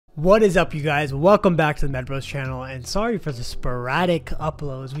What is up, you guys? Welcome back to the MedBros channel, and sorry for the sporadic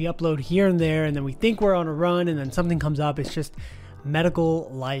uploads. We upload here and there, and then we think we're on a run, and then something comes up. It's just medical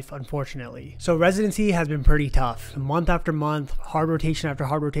life, unfortunately. So residency has been pretty tough. Month after month, hard rotation after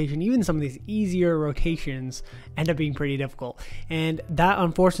hard rotation. Even some of these easier rotations end up being pretty difficult. And that,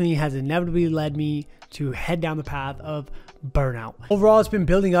 unfortunately, has inevitably led me to head down the path of burnout. Overall, it's been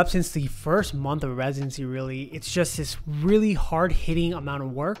building up since the first month of residency, really. It's just this really hard-hitting amount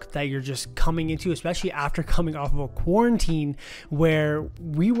of work that you're just coming into, especially after coming off of a quarantine where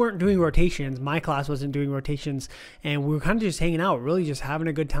we weren't doing rotations. My class wasn't doing rotations, and we were kind of just hanging out, really just having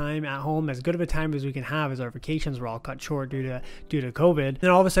a good time at home, as good of a time as we can have, as our vacations were all cut short due to COVID. Then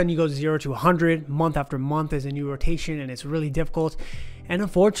all of a sudden you go 0 to 100 month after month as a new rotation, and it's really difficult. And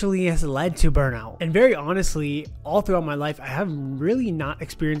unfortunately, it has led to burnout. And very honestly, all throughout my life, I have really not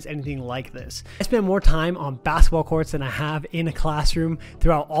experienced anything like this. I spent more time on basketball courts than I have in a classroom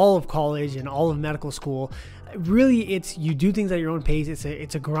throughout all of college and all of medical school. Really, it's you do things at your own pace.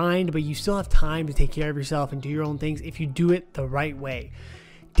 It's a grind, but you still have time to take care of yourself and do your own things if you do it the right way.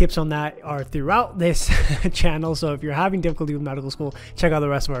 Tips on that are throughout this channel, so if you're having difficulty with medical school, check out the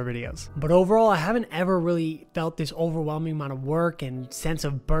rest of our videos. But overall, I haven't ever really felt this overwhelming amount of work and sense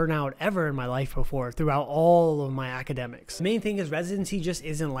of burnout ever in my life before throughout all of my academics. The main thing is residency just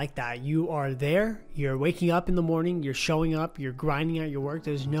isn't like that. You are there, you're waking up in the morning, you're showing up, you're grinding out your work.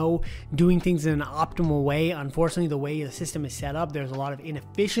 There's no doing things in an optimal way. Unfortunately, the way the system is set up, there's a lot of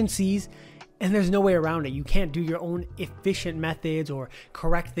inefficiencies, and there's no way around it. You can't do your own efficient methods or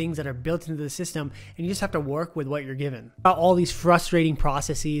correct things that are built into the system, and you just have to work with what you're given. All these frustrating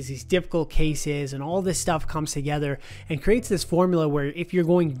processes, these difficult cases, and all this stuff comes together and creates this formula where if you're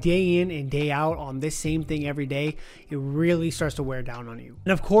going day in and day out on this same thing every day, it really starts to wear down on you.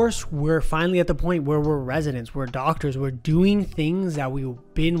 And of course, we're finally at the point where we're residents, we're doctors, we're doing things that we've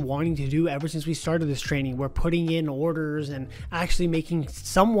been wanting to do ever since we started this training. We're putting in orders and actually making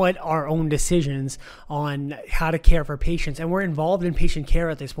somewhat our own decisions on how to care for patients, and we're involved in patient care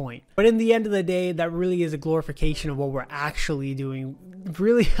at this point. But in the end of the day, that really is a glorification of what we're actually doing.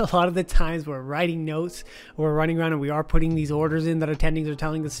 Really, a lot of the times we're writing notes, we're running around and we are putting these orders in that attendings are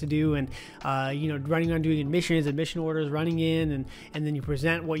telling us to do, and running around doing admission orders, running in, and then you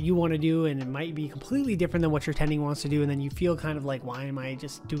present what you want to do, and it might be completely different than what your attending wants to do, and then you feel kind of like, why am I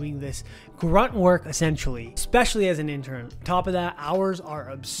just doing this grunt work, essentially, especially as an intern. On top of that, hours are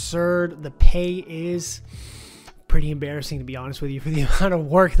absurd. The pay is pretty embarrassing, to be honest with you, for the amount of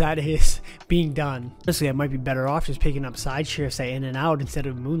work that is being done. Honestly, I might be better off just picking up side shifts at In and Out instead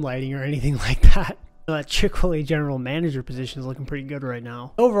of moonlighting or anything like that. That Chick-fil-A general manager position is looking pretty good right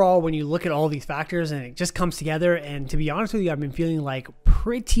now. Overall, when you look at all these factors and it just comes together, and to be honest with you, I've been feeling like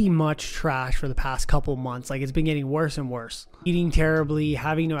pretty much trash for the past couple months. Like, it's been getting worse and worse. Eating terribly,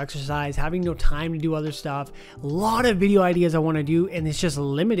 having no exercise, having no time to do other stuff. A lot of video ideas I want to do, and it's just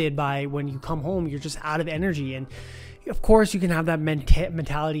limited by when you come home, you're just out of energy. And of course, you can have that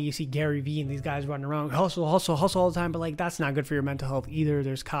mentality. You see Gary Vee and these guys running around, hustle, hustle, hustle all the time, but like, that's not good for your mental health either.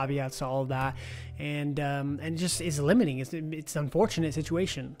 There's caveats to all of that, and just is limiting. It's an unfortunate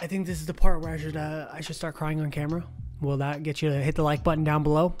situation. I think this is the part where I should start crying on camera. Will that get you to hit the like button down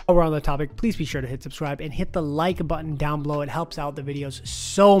below? While we're on the topic, please be sure to hit subscribe and hit the like button down below. It helps out the videos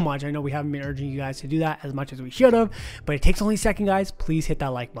so much. I know we haven't been urging you guys to do that as much as we should have, but it takes only a second, guys. Please hit that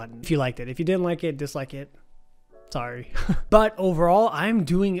like button if you liked it. If you didn't like it, dislike it. Sorry. But overall, I'm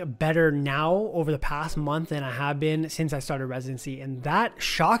doing better now over the past month than I have been since I started residency, and that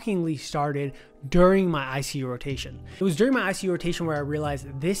shockingly started during my ICU rotation. It was during my ICU rotation where I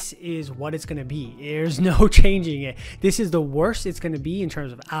realized this is what it's going to be. There's no changing it. This is the worst it's going to be in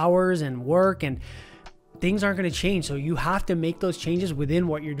terms of hours and work, and things aren't going to change. So you have to make those changes within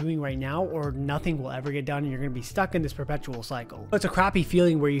what you're doing right now, or nothing will ever get done, and you're going to be stuck in this perpetual cycle. It's a crappy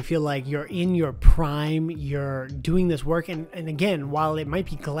feeling where you feel like you're in your prime, you're doing this work, and again, while it might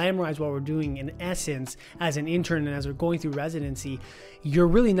be glamorized what we're doing, in essence, as an intern and as we're going through residency, you're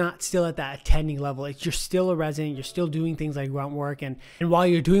really not still at that attending level. You're still a resident, you're still doing things like grunt work, and while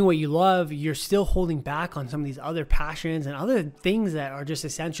you're doing what you love, you're still holding back on some of these other passions and other things that are just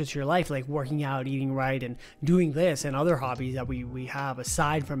essential to your life, like working out, eating right, and doing this and other hobbies that we have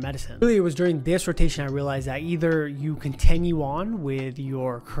aside from medicine. Really, it was during this rotation I realized that either you continue on with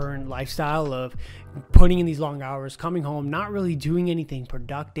your current lifestyle of putting in these long hours, coming home, not really doing anything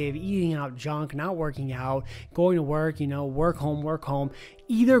productive, eating out junk, not working out, going to work, work home,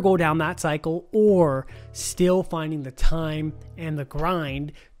 either go down that cycle or still finding the time and the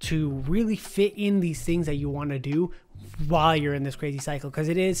grind to really fit in these things that you want to do while you're in this crazy cycle, because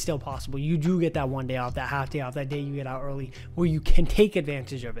it is still possible. You do get that one day off, that half day off, that day you get out early, where you can take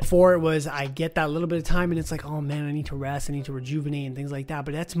advantage of it. Before it was, I get that little bit of time and it's like, oh man, I need to rest, I need to rejuvenate and things like that.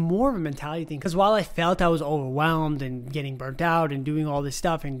 But that's more of a mentality thing, because while I felt I was overwhelmed and getting burnt out and doing all this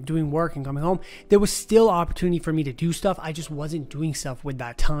stuff and doing work and coming home, there was still opportunity for me to do stuff. I just wasn't doing stuff with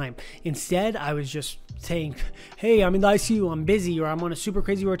that time. Instead, I was just saying, hey, I'm in the ICU, I'm busy, or I'm on a super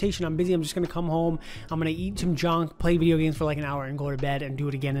crazy rotation, I'm busy, I'm just gonna come home, I'm gonna eat some junk, play video games for like an hour and go to bed and do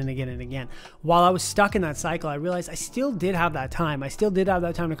it again and again and again. While I was stuck in that cycle, I realized I still did have that time. I still did have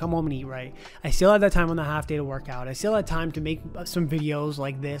that time to come home and eat right. I still had that time on the half day to work out. I still had time to make some videos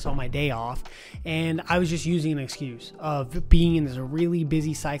like this on my day off. And I was just using an excuse of being in this really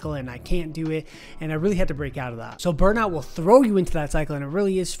busy cycle and I can't do it. And I really had to break out of that. So burnout will throw you into that cycle, and it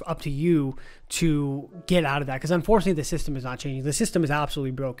really is up to you to get out of that, because unfortunately the system is not changing. The system is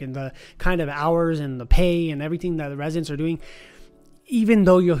absolutely broken. The kind of hours and the pay and everything that the residents are doing, even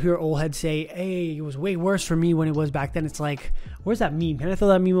though you'll hear old heads say, hey, it was way worse for me when it was back then, it's like, where's that meme? Can I throw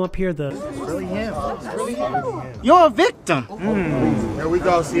that meme up here? It's really him. It's really him. You're a victim. Here we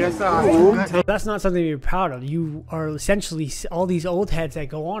go, CSI. That's not something to be proud of. You are essentially, all these old heads that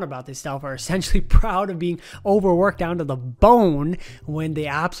go on about this stuff are essentially proud of being overworked down to the bone when they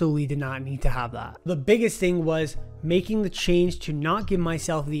absolutely did not need to have that. The biggest thing was making the change to not give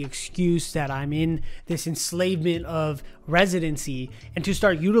myself the excuse that I'm in this enslavement of residency, and to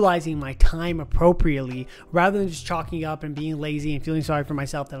start utilizing my time appropriately rather than just chalking up and being lazy and feeling sorry for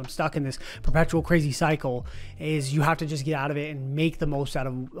myself that I'm stuck in this perpetual crazy cycle. Is you have to just get out of it and make the most out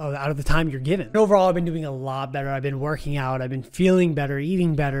of the time you're given. And overall, I've been doing a lot better. I've been working out, I've been feeling better,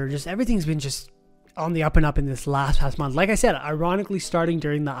 eating better, just everything's been just on the up and up in this past month. Like I said, ironically starting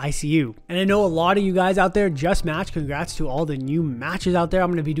during the ICU. And I know a lot of you guys out there just matched. Congrats to all the new matches out there. I'm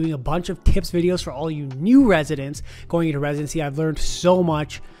going to be doing a bunch of tips videos for all you new residents going into residency. I've learned so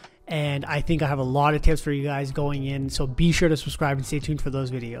much, and I think I have a lot of tips for you guys going in, so be sure to subscribe and stay tuned for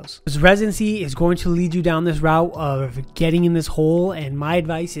those videos. This residency is going to lead you down this route of getting in this hole, and my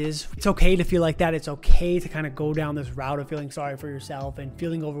advice is it's okay to feel like that. It's okay to kind of go down this route of feeling sorry for yourself and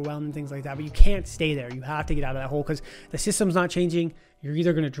feeling overwhelmed and things like that, but you can't stay there. You have to get out of that hole, because the system's not changing. You're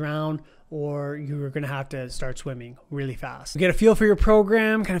either going to drown or you're going to have to start swimming really fast. Get a feel for your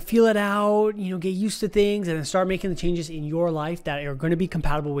program, kind of feel it out, you know, get used to things, and then start making the changes in your life that are going to be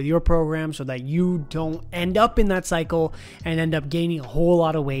compatible with your program, so that you don't end up in that cycle and end up gaining a whole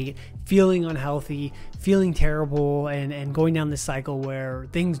lot of weight, feeling unhealthy, feeling terrible, and going down this cycle where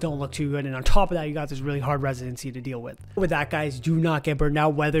things don't look too good. And on top of that, you got this really hard residency to deal with. With that, guys, do not get burned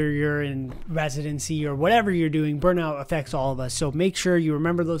out. Whether you're in residency or whatever you're doing, burnout affects all of us. So make sure you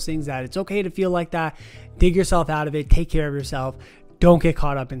remember those things, that it's okay to feel like that. Dig yourself out of it. Take care of yourself. Don't get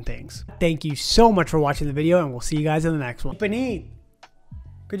caught up in things. Thank you so much for watching the video, and we'll see you guys in the next one. Panit,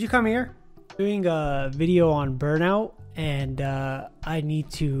 could you come here? Doing a video on burnout, and I need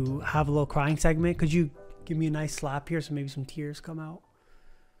to have a little crying segment. Could you give me a nice slap here so maybe some tears come out?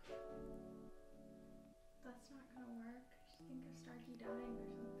 That's not gonna work. I think I start you dying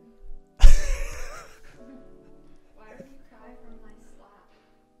or something. Why would you cry from my slap?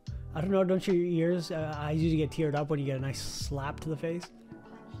 I don't know, don't your ears, eyes usually get teared up when you get a nice slap to the face?